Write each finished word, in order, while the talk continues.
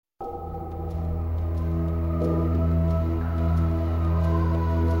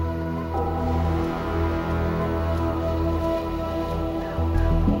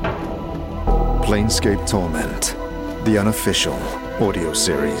Planescape Torment, the unofficial audio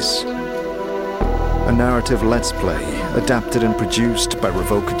series. A narrative let's play adapted and produced by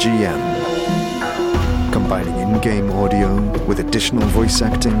Revoke GM. Combining in-game audio with additional voice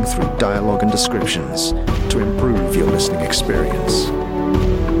acting through dialogue and descriptions to improve your listening experience.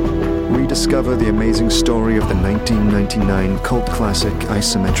 Rediscover the amazing story of the 1999 cult classic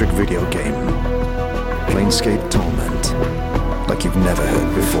isometric video game, Planescape Torment, like you've never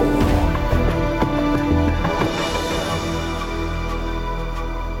heard before.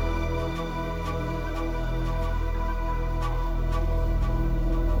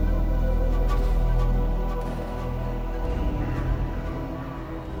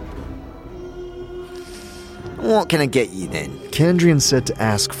 What can I get you then? Kandrian said to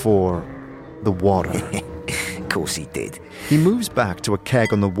ask for the water. Of course he did. He moves back to a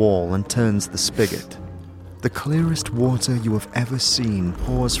keg on the wall and turns the spigot. The clearest water you have ever seen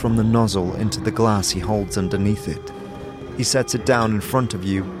pours from the nozzle into the glass he holds underneath it. He sets it down in front of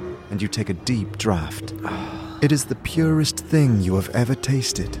you, and you take a deep draught. It is the purest thing you have ever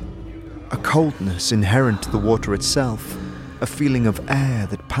tasted. A coldness inherent to the water itself, a feeling of air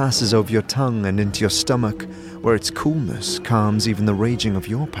that passes over your tongue and into your stomach, where its coolness calms even the raging of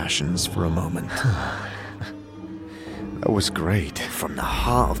your passions for a moment. That was great. From the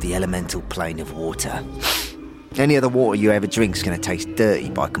heart of the elemental plane of water. Any other water you ever drink's going to taste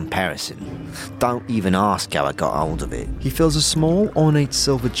dirty by comparison. Don't even ask how I got hold of it. He fills a small, ornate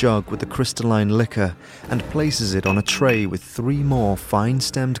silver jug with the crystalline liquor and places it on a tray with 3 more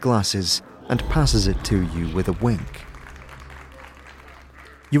fine-stemmed glasses and passes it to you with a wink.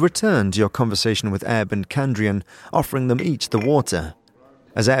 You return to your conversation with Ebb and Kandrian, offering them each the water.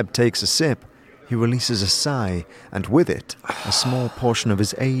 As Ebb takes a sip, he releases a sigh, and with it, a small portion of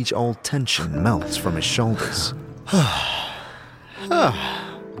his age-old tension melts from his shoulders.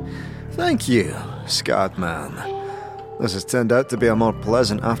 Thank you, Scarred Man. This has turned out to be a more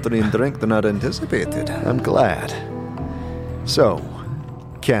pleasant afternoon drink than I'd anticipated. I'm glad. So,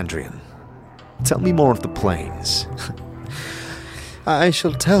 Kandrian, tell me more of the planes. I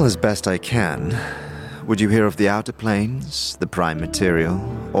shall tell as best I can. Would you hear of the outer planes, the prime material,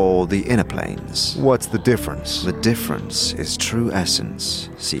 or the inner planes? What's the difference? The difference is true essence,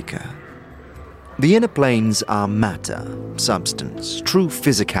 Seeker. The inner planes are matter, substance, true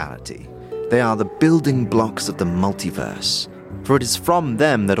physicality. They are the building blocks of the multiverse, for it is from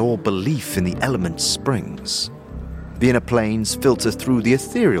them that all belief in the elements springs. The inner planes filter through the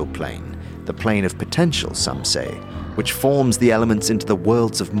ethereal plane, the plane of potential, some say, which forms the elements into the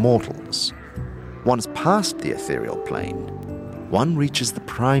worlds of mortals. Once past the ethereal plane, one reaches the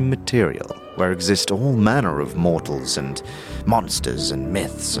prime material, where exist all manner of mortals and monsters and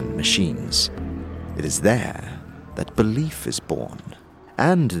myths and machines. It is there that belief is born,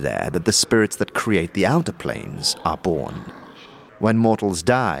 and there that the spirits that create the outer planes are born. When mortals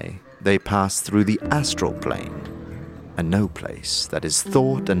die, they pass through the astral plane, a no place that is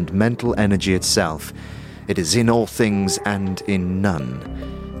thought and mental energy itself. It is in all things and in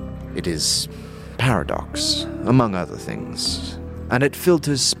none. It is paradox, among other things, and it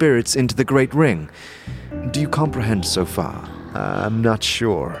filters spirits into the Great Ring. Do you comprehend so far? I'm not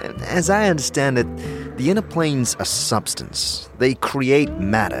sure. As I understand it, the inner planes are substance. They create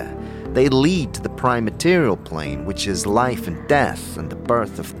matter. They lead to the prime material plane, which is life and death and the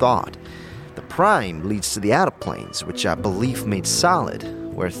birth of thought. The prime leads to the outer planes, which are belief made solid,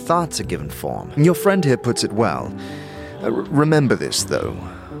 where thoughts are given form. Your friend here puts it well. Remember this, though.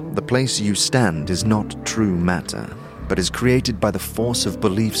 The place you stand is not true matter, but is created by the force of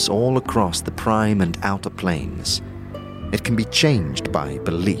beliefs all across the prime and outer planes. It can be changed by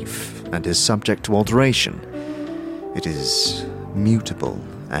belief and is subject to alteration. It is mutable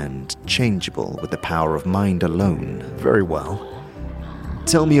and changeable with the power of mind alone. Very well.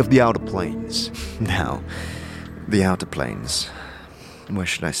 Tell me of the outer planes. Now, the outer planes. Where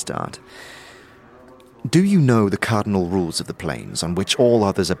should I start? Do you know the cardinal rules of the planes on which all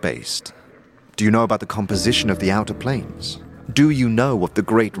others are based? Do you know about the composition of the outer planes? Do you know of the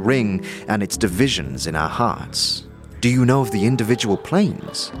Great Ring and its divisions in our hearts? Do you know of the individual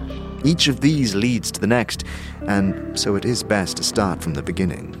planes? Each of these leads to the next, and so it is best to start from the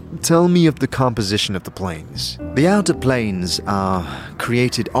beginning. Tell me of the composition of the planes. The outer planes are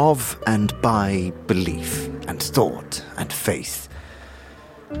created of and by belief and thought and faith.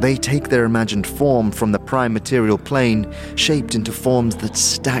 They take their imagined form from the prime material plane, shaped into forms that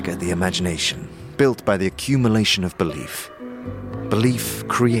stagger the imagination, built by the accumulation of belief. Belief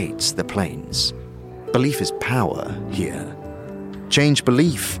creates the planes. Belief is power here. Change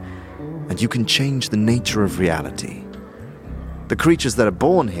belief, and you can change the nature of reality. The creatures that are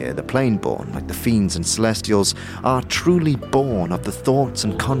born here, the plane-born, like the fiends and celestials, are truly born of the thoughts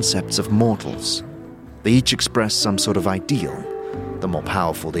and concepts of mortals. They each express some sort of ideal. The more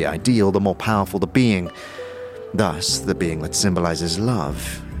powerful the ideal, the more powerful the being. Thus, the being that symbolizes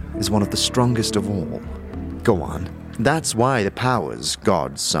love is one of the strongest of all. Go on. That's why the powers,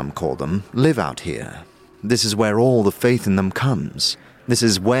 gods some call them, live out here. This is where all the faith in them comes. This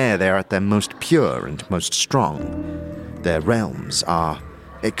is where they are at their most pure and most strong. Their realms are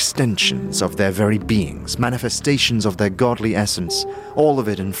extensions of their very beings, manifestations of their godly essence, all of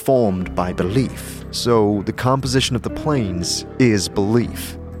it informed by belief. So the composition of the planes is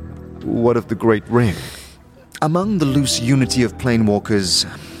belief. What of the Great Ring? Among the loose unity of planewalkers,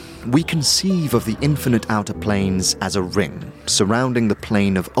 we conceive of the infinite outer planes as a ring surrounding the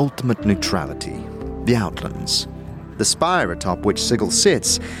plane of ultimate neutrality, the Outlands. The spire atop which Sigil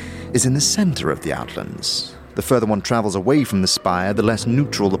sits is in the center of the Outlands. The further one travels away from the spire, the less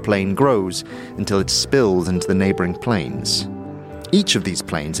neutral the plane grows, until it spills into the neighboring planes. Each of these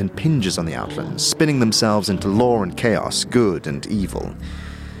planes impinges on the Outlands, spinning themselves into law and chaos, good and evil.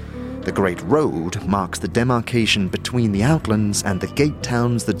 The Great Road marks the demarcation between the Outlands and the gate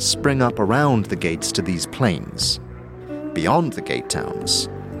towns that spring up around the gates to these planes. Beyond the gate towns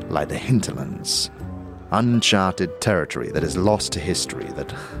lie the hinterlands, uncharted territory that is lost to history,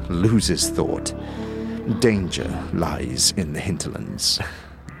 that loses thought. Danger lies in the hinterlands.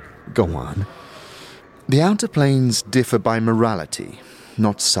 Go on. The outer planes differ by morality,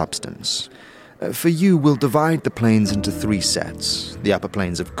 not substance. For you, we'll divide the planes into 3 sets: the upper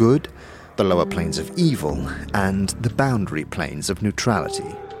planes of good, the lower planes of evil, and the boundary planes of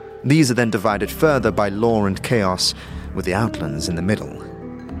neutrality. These are then divided further by law and chaos, with the Outlands in the middle.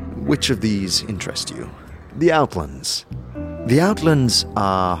 Which of these interest you? The Outlands. The Outlands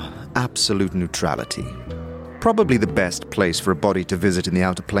are absolute neutrality. Probably the best place for a body to visit in the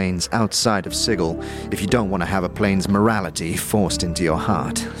outer planes outside of Sigil if you don't want to have a plane's morality forced into your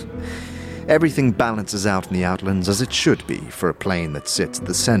heart. Everything balances out in the Outlands as it should be for a plane that sits at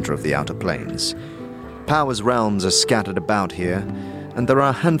the center of the outer planes. Power's realms are scattered about here, and there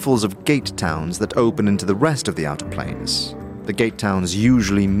are handfuls of gate towns that open into the rest of the outer planes. The gate towns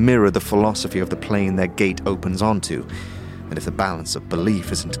usually mirror the philosophy of the plane their gate opens onto, and if the balance of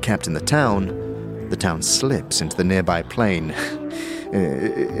belief isn't kept in the town slips into the nearby plane.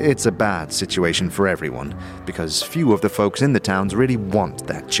 It's a bad situation for everyone, because few of the folks in the towns really want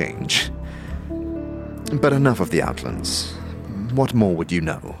that change. But enough of the Outlands. What more would you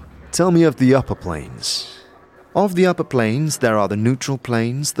know? Tell me of the upper planes. Of the upper planes, there are the neutral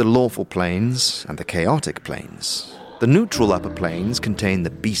planes, the lawful planes, and the chaotic planes. The neutral upper planes contain the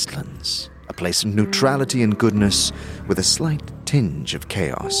Beastlands, a place of neutrality and goodness with a slight tinge of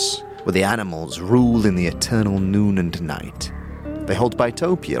chaos, where the animals rule in the eternal noon and night. They hold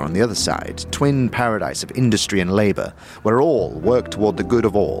Bytopia on the other side, twin paradise of industry and labor, where all work toward the good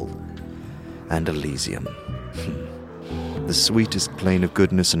of all. And Elysium. The sweetest plane of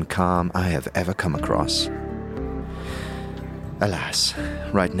goodness and calm I have ever come across. Alas,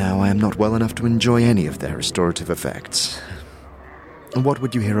 right now I am not well enough to enjoy any of their restorative effects. What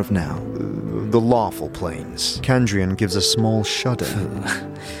would you hear of now? The lawful planes. Kandrian gives a small shudder.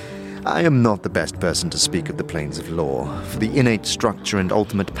 I am not the best person to speak of the planes of law, for the innate structure and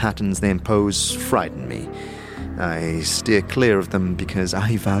ultimate patterns they impose frighten me. I steer clear of them because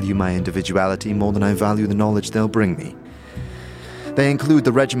I value my individuality more than I value the knowledge they'll bring me. They include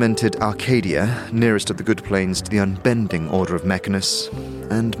the regimented Arcadia, nearest of the good planes to the unbending Order of Mechanus,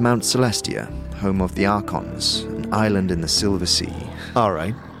 and Mount Celestia, home of the Archons, an island in the Silver Sea. All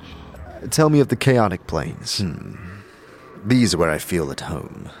right. Tell me of the chaotic planes. These are where I feel at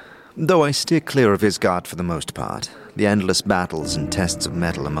home. Though I steer clear of Isgard for the most part, the endless battles and tests of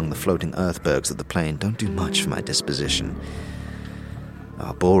metal among the floating earthbergs of the plane don't do much for my disposition.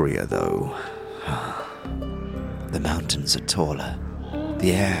 Arborea, though. The mountains are taller,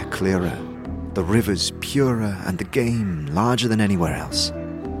 the air clearer, the rivers purer, and the game larger than anywhere else.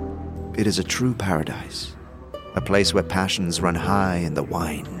 It is a true paradise, a place where passions run high and the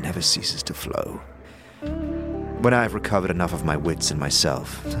wine never ceases to flow. When I have recovered enough of my wits and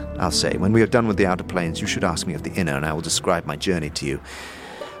myself, I'll say, when we are done with the outer planes, you should ask me of the inner, and I will describe my journey to you.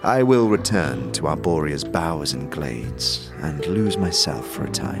 I will return to Arborea's bowers and glades, and lose myself for a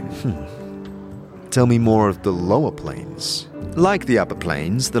time. Tell me more of the lower planes. Like the upper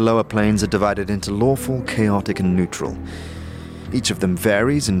planes, the lower planes are divided into lawful, chaotic, and neutral. Each of them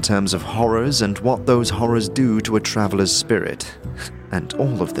varies in terms of horrors and what those horrors do to a traveler's spirit, and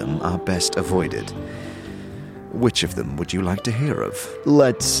all of them are best avoided. Which of them would you like to hear of?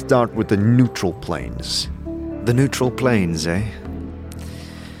 Let's start with the neutral planes. The neutral planes, eh?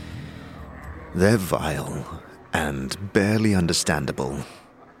 They're vile and barely understandable.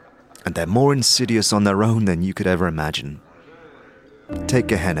 And they're more insidious on their own than you could ever imagine. Take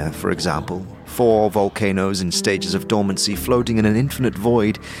Gehenna, for example. 4 volcanoes in stages of dormancy floating in an infinite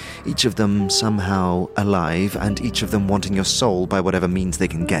void, each of them somehow alive, and each of them wanting your soul by whatever means they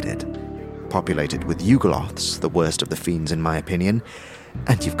can get it. Populated with Yugoloths, the worst of the fiends in my opinion,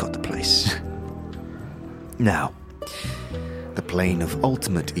 and you've got the place. Now, the plane of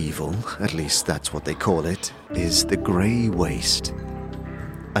ultimate evil, at least that's what they call it, is the Grey Waste.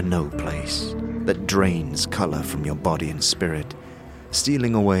 A no place that drains color from your body and spirit,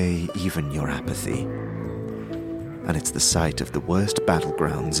 stealing away even your apathy. And it's the site of the worst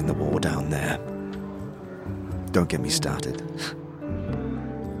battlegrounds in the war down there. Don't get me started.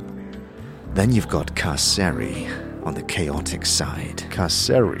 Then you've got Carceri on the chaotic side.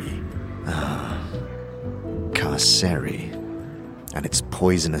 Carceri? Carceri. And its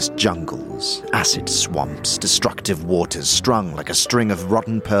poisonous jungles, acid swamps, destructive waters strung like a string of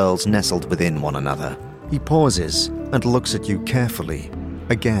rotten pearls nestled within one another. He pauses and looks at you carefully,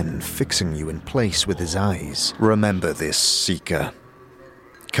 again fixing you in place with his eyes. Remember this, Seeker.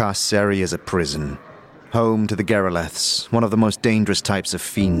 Carceri is a prison, home to the Geraleths, one of the most dangerous types of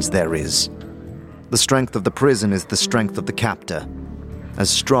fiends there is. The strength of the prison is the strength of the captor, as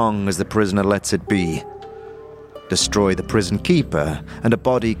strong as the prisoner lets it be. Destroy the prison keeper, and a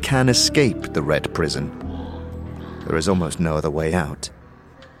body can escape the Red Prison. There is almost no other way out.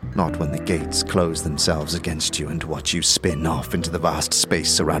 Not when the gates close themselves against you and watch you spin off into the vast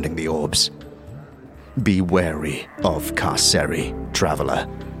space surrounding the orbs. Be wary of Carceri, traveler,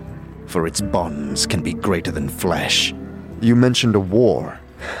 for its bonds can be greater than flesh. You mentioned a war.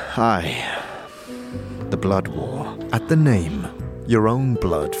 Aye. The Blood War. At the name, your own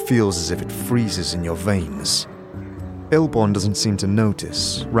blood feels as if it freezes in your veins. Ilborn doesn't seem to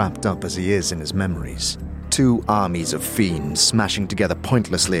notice, wrapped up as he is in his memories. 2 armies of fiends smashing together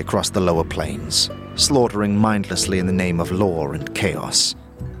pointlessly across the lower planes, slaughtering mindlessly in the name of lore and chaos.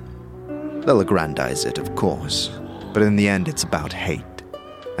 They'll aggrandize it, of course, but in the end it's about hate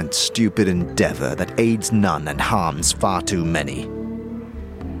and stupid endeavor that aids none and harms far too many.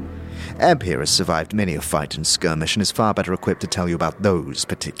 Ebb here has survived many a fight and skirmish and is far better equipped to tell you about those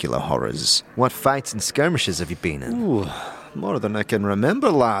particular horrors. What fights and skirmishes have you been in? Ooh, more than I can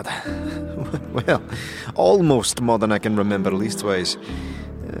remember, lad. Well, almost more than I can remember, leastways.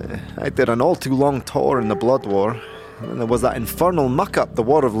 I did an all-too-long tour in the Blood War. And there was that infernal muck-up, the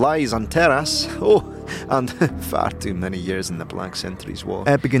War of Lies on Terras. Oh, and far too many years in the Black Sentries War.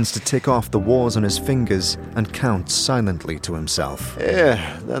 Ed begins to tick off the wars on his fingers and counts silently to himself.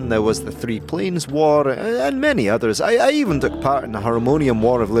 Then there was the Three Plains War, and many others. I even took part in the Harmonium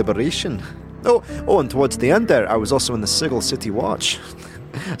War of Liberation. Oh, and towards the end there, I was also in the Sigil City Watch.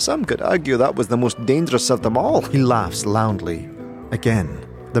 Some could argue that was the most dangerous of them all. He laughs loudly. Again,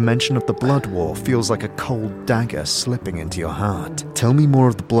 the mention of the Blood War feels like a cold dagger slipping into your heart. Tell me more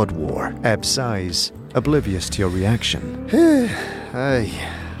of the Blood War. Ebb sighs, oblivious to your reaction. Aye.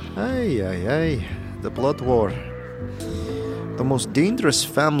 The Blood War. The most dangerous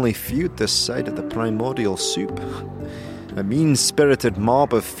family feud this side of the primordial soup. A mean-spirited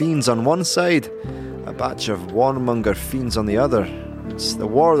mob of fiends on one side, a batch of warmonger fiends on the other. It's the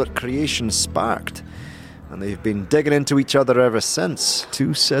war that creation sparked, and they've been digging into each other ever since.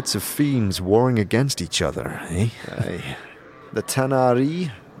 2 sets of fiends warring against each other, eh? Aye. The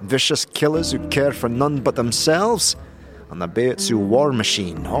Tanari, vicious killers who care for none but themselves, and the Beitsu war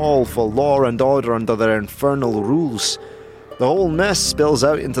machine, all for law and order under their infernal rules. The whole mess spills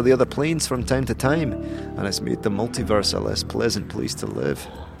out into the other planes from time to time, and it's made the multiverse a less pleasant place to live.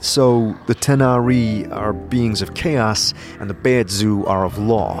 So, the Tenari are beings of chaos, and the Beitsu are of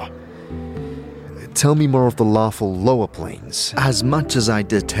law. Tell me more of the lawful lower planes. As much as I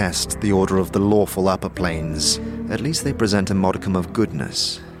detest the order of the lawful upper planes, at least they present a modicum of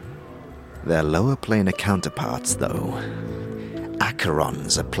goodness. Their lower planar counterparts, though.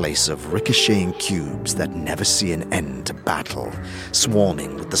 Acheron's a place of ricocheting cubes that never see an end to battle,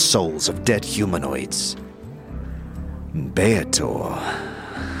 swarming with the souls of dead humanoids. Beator.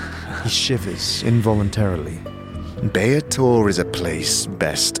 He shivers involuntarily. Beator is a place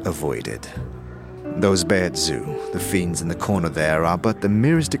best avoided. Those Beitsu, the fiends in the corner there, are but the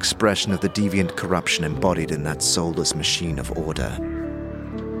merest expression of the deviant corruption embodied in that soulless machine of order.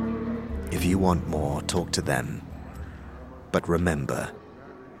 If you want more, talk to them. But remember,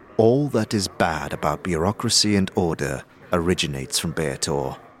 all that is bad about bureaucracy and order originates from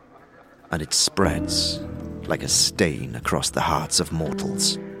Beator, and it spreads like a stain across the hearts of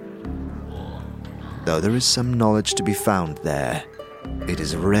mortals. Though there is some knowledge to be found there, it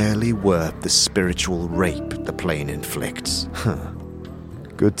is rarely worth the spiritual rape the plane inflicts.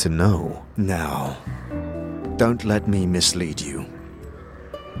 Good to know. Now, don't let me mislead you.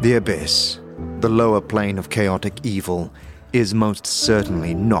 The Abyss, the lower plane of chaotic evil, is most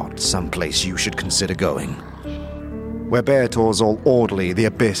certainly not someplace you should consider going. Where Beator's all orderly, the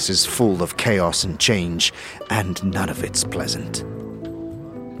Abyss is full of chaos and change, and none of it's pleasant.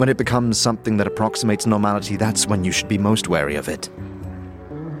 When it becomes something that approximates normality, that's when you should be most wary of it.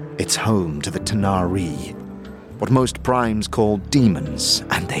 It's home to the Tanar'ri, what most primes call demons,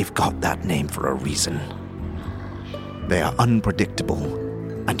 and they've got that name for a reason. They are unpredictable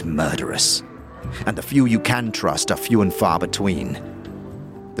and murderous, and the few you can trust are few and far between.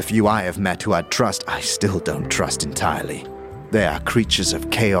 The few I have met who I'd trust, I still don't trust entirely. They are creatures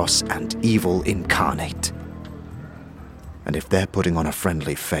of chaos and evil incarnate. And if they're putting on a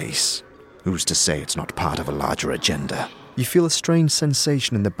friendly face, who's to say it's not part of a larger agenda? You feel a strange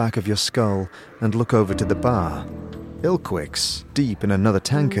sensation in the back of your skull and look over to the bar. Ilquix, deep in another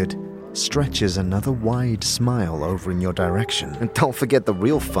tankard, stretches another wide smile over in your direction. And don't forget the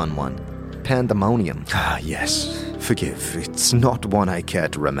real fun one, Pandemonium. Ah, yes. Forgive, it's not one I care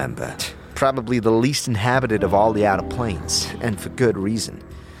to remember. Probably the least inhabited of all the outer planes, and for good reason.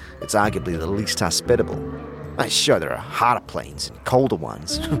 It's arguably the least hospitable. Sure, there are hotter planes and colder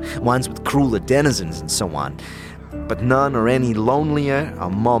ones, ones with crueler denizens and so on, but none are any lonelier or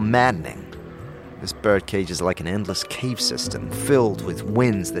more maddening. This birdcage is like an endless cave system, filled with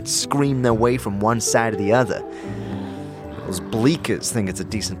winds that scream their way from one side to the other. Those bleakers think it's a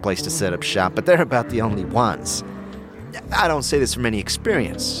decent place to set up shop, but they're about the only ones. I don't say this from any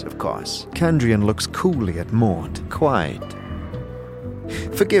experience, of course. Kandrian looks coolly at Mort. Quite.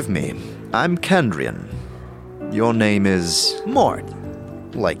 Forgive me, I'm Kandrian. Your name is Mort,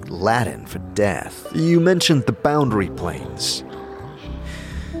 like Latin for death. You mentioned the boundary planes.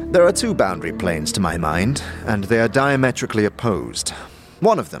 There are two boundary planes to my mind, and they are diametrically opposed.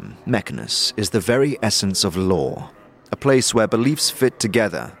 One of them, Mechanus, is the very essence of law, a place where beliefs fit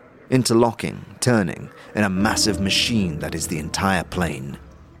together, interlocking, turning, in a massive machine that is the entire plane.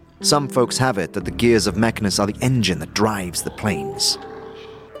 Some folks have it that the gears of Mechanus are the engine that drives the planes.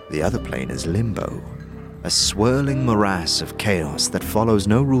 The other plane is Limbo, a swirling morass of chaos that follows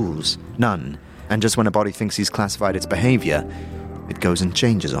no rules, none, and just when a body thinks he's classified its behavior, it goes and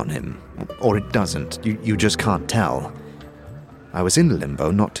changes on him. Or it doesn't. You just can't tell. I was in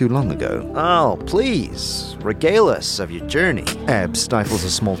Limbo not too long ago. Oh, please, regale us of your journey. Ebb stifles a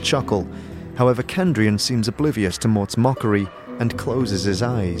small chuckle. However, Kandrian seems oblivious to Mort's mockery and closes his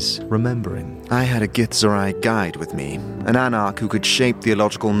eyes, remembering. I had a Githzerai guide with me, an anarch who could shape the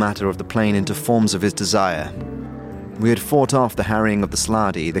illogical matter of the plane into forms of his desire. We had fought off the harrying of the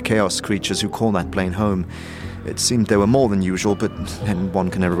Sladi, the chaos creatures who call that plane home. It seemed they were more than usual, but then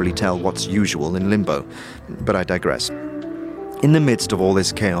one can never really tell what's usual in Limbo. But I digress. In the midst of all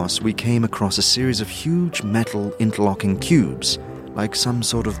this chaos, we came across a series of huge metal interlocking cubes, like some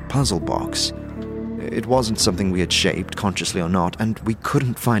sort of puzzle box. It wasn't something we had shaped, consciously or not, and we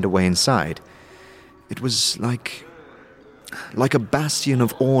couldn't find a way inside. It was like a bastion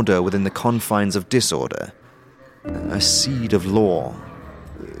of order within the confines of disorder. A seed of law.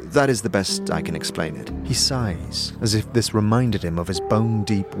 That is the best I can explain it. He sighs, as if this reminded him of his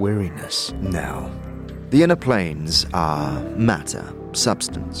bone-deep weariness. Now, the inner planes are matter,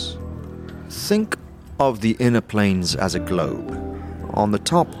 substance. Think of the inner planes as a globe. On the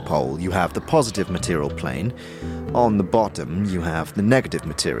top pole, you have the positive material plane. On the bottom, you have the negative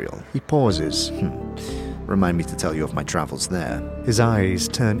material. He pauses. Remind me to tell you of my travels there. His eyes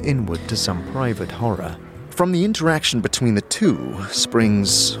turn inward to some private horror. From the interaction between the two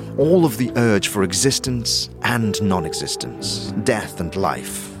springs all of the urge for existence and non-existence, death and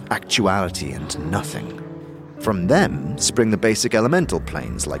life, actuality and nothing. From them spring the basic elemental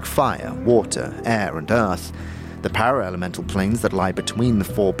planes like fire, water, air, and earth, the para-elemental planes that lie between the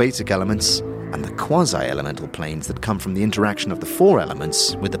four basic elements, and the quasi-elemental planes that come from the interaction of the four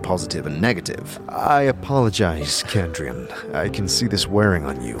elements with the positive and negative. I apologize, Kandrian. I can see this wearing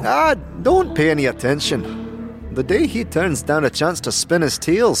on you. Don't pay any attention. The day he turns down a chance to spin his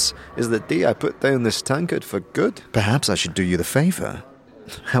tails is the day I put down this tankard for good. Perhaps I should do you the favor.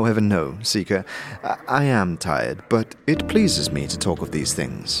 However, no, Seeker. I am tired, but it pleases me to talk of these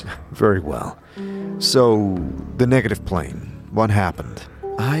things. Very well. So, the negative plane. What happened?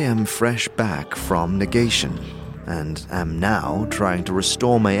 I am fresh back from negation, and am now trying to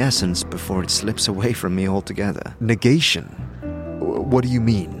restore my essence before it slips away from me altogether. Negation? What do you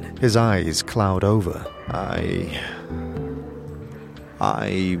mean? His eyes cloud over.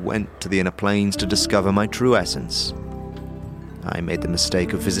 I went to the inner planes to discover my true essence. I made the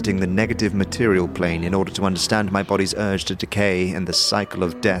mistake of visiting the negative material plane in order to understand my body's urge to decay and the cycle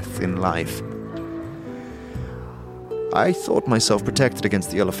of death in life. I thought myself protected against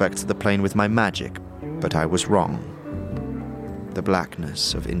the ill effects of the plane with my magic, but I was wrong. The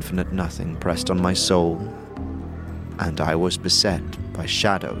blackness of infinite nothing pressed on my soul, and I was beset by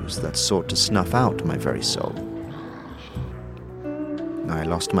shadows that sought to snuff out my very soul. I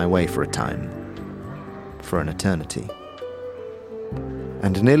lost my way for a time, for an eternity,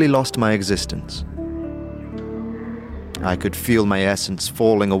 and nearly lost my existence. I could feel my essence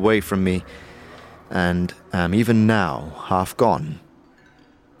falling away from me, and am even now half gone.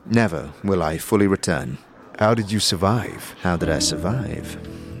 Never will I fully return. How did you survive? How did I survive?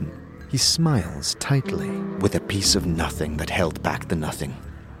 He smiles tightly. With a piece of nothing that held back the nothing.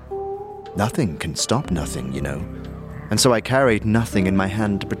 Nothing can stop nothing, you know. And so I carried nothing in my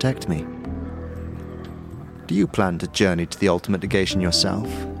hand to protect me. Do you plan to journey to the ultimate negation yourself?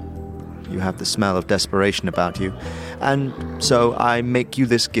 You have the smell of desperation about you, and so I make you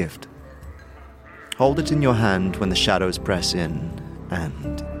this gift. Hold it in your hand when the shadows press in,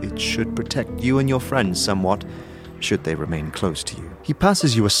 and it should protect you and your friends somewhat, should they remain close to you. He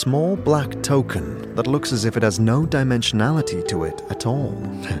passes you a small black token that looks as if it has no dimensionality to it at all.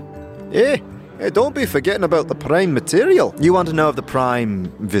 Hey, don't be forgetting about the prime material. You want to know if the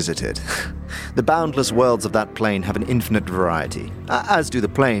prime visited? The boundless worlds of that plane have an infinite variety, as do the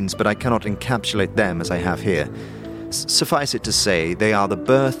planes, but I cannot encapsulate them as I have here. Suffice it to say, they are the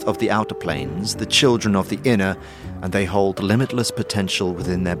birth of the outer planes, the children of the inner, and they hold limitless potential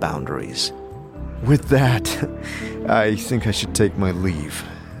within their boundaries. With that, I think I should take my leave.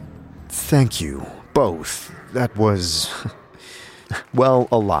 Thank you, both. That was, well,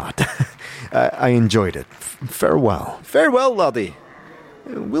 a lot. I enjoyed it. Farewell. Farewell, laddie.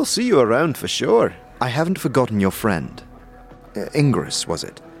 We'll see you around for sure. I haven't forgotten your friend. Ingress, was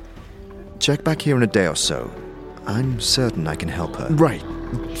it? Check back here in a day or so. I'm certain I can help her. Right.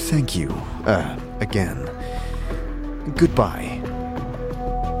 Thank you. Again. Goodbye.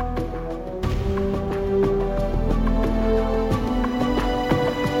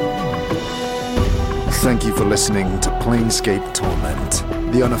 Thank you for listening to Planescape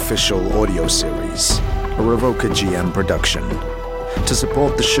Torment, the unofficial audio series, a Revoca GM production. To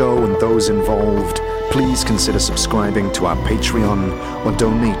support the show and those involved, please consider subscribing to our Patreon or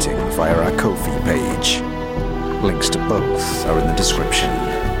donating via our Ko-fi page. Links to both are in the description.